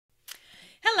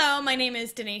Hello, my name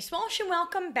is Denise Walsh and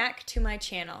welcome back to my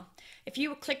channel. If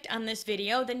you clicked on this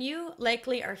video, then you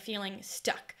likely are feeling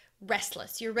stuck,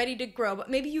 restless. You're ready to grow, but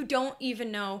maybe you don't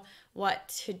even know what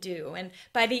to do. And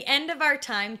by the end of our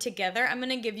time together, I'm going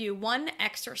to give you one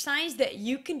exercise that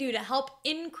you can do to help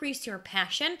increase your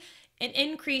passion and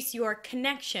increase your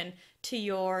connection to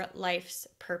your life's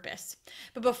purpose.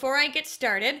 But before I get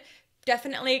started,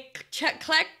 definitely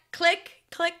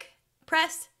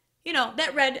press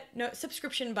that red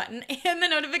subscription button and the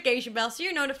notification bell so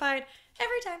you're notified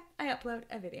every time I upload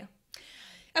a video.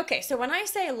 Okay, so when I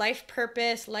say life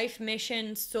purpose, life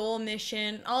mission, soul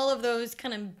mission, all of those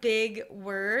kind of big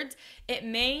words, it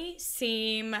may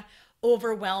seem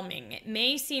overwhelming. It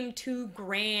may seem too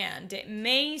grand. It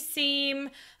may seem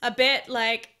a bit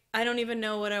like, I don't even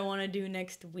know what I want to do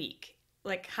next week.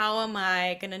 Like, how am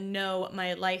I going to know what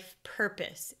my life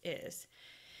purpose is?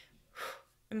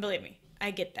 And believe me,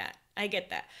 I get that.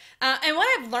 And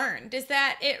what I've learned is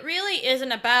that it really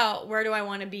isn't about where do I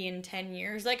want to be in 10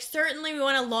 years. Like, certainly we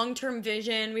want a long-term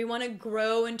vision. We want to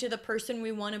grow into the person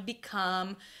we want to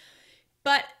become.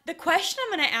 But the question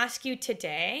I'm going to ask you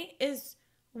today is,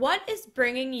 what is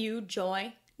bringing you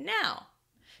joy now?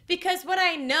 Because what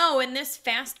I know in this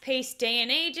fast-paced day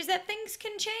and age is that things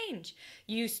can change.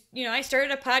 I started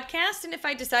a podcast, and if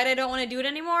I decide I don't want to do it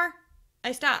anymore,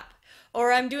 I stop.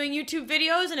 Or I'm doing YouTube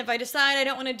videos, and if I decide I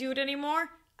don't want to do it anymore,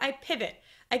 I pivot.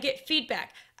 I get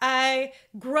feedback. I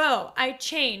grow. I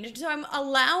change. So I'm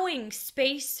allowing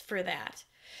space for that.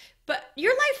 But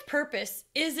your life purpose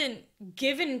isn't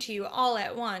given to you all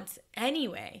at once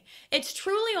anyway. It's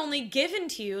truly only given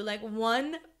to you like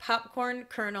one popcorn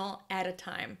kernel at a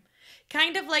time.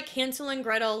 Kind of like Hansel and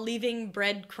Gretel leaving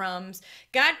breadcrumbs.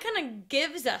 God kind of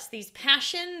gives us these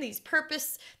passion, these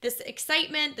purpose, this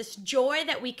excitement, this joy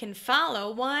that we can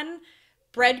follow one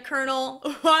bread kernel,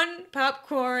 one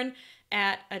popcorn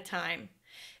at a time.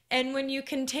 And when you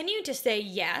continue to say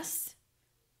yes,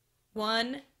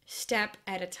 one step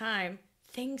at a time,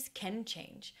 things can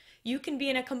change. You can be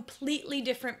in a completely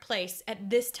different place at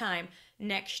this time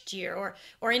next year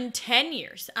or in 10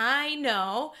 years. I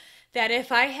know that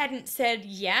if I hadn't said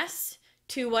yes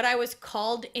to what I was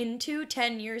called into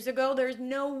 10 years ago, there's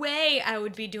no way I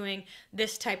would be doing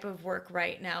this type of work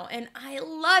right now. And I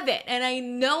love it. And I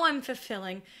know I'm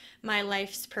fulfilling my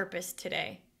life's purpose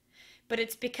today. But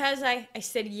it's because I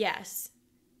said yes,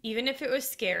 even if it was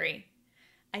scary.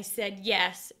 I said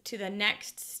yes to the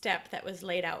next step that was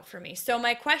laid out for me. So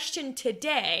my question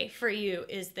today for you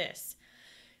is this: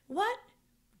 what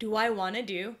do I want to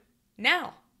do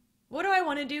now? What do I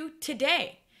want to do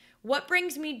today? What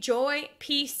brings me joy,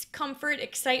 peace, comfort,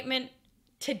 excitement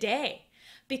today?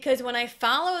 Because when I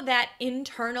follow that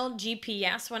internal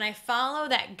GPS, when I follow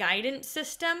that guidance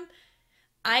system,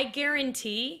 I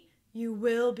guarantee you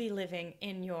will be living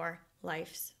in your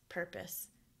life's purpose.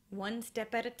 One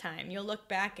step at a time. You'll look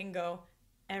back and go,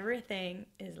 everything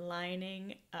is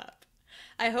lining up.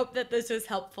 I hope that this was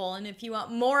helpful, and if you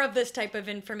want more of this type of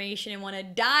information and want to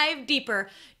dive deeper,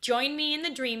 join me in the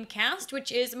Dreamcast,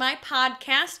 which is my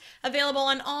podcast, available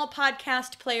on all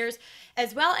podcast players,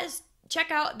 as well as check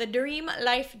out the Dream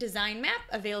Life Design Map,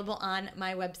 available on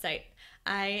my website.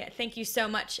 I thank you so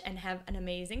much and have an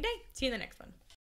amazing day. See you in the next one.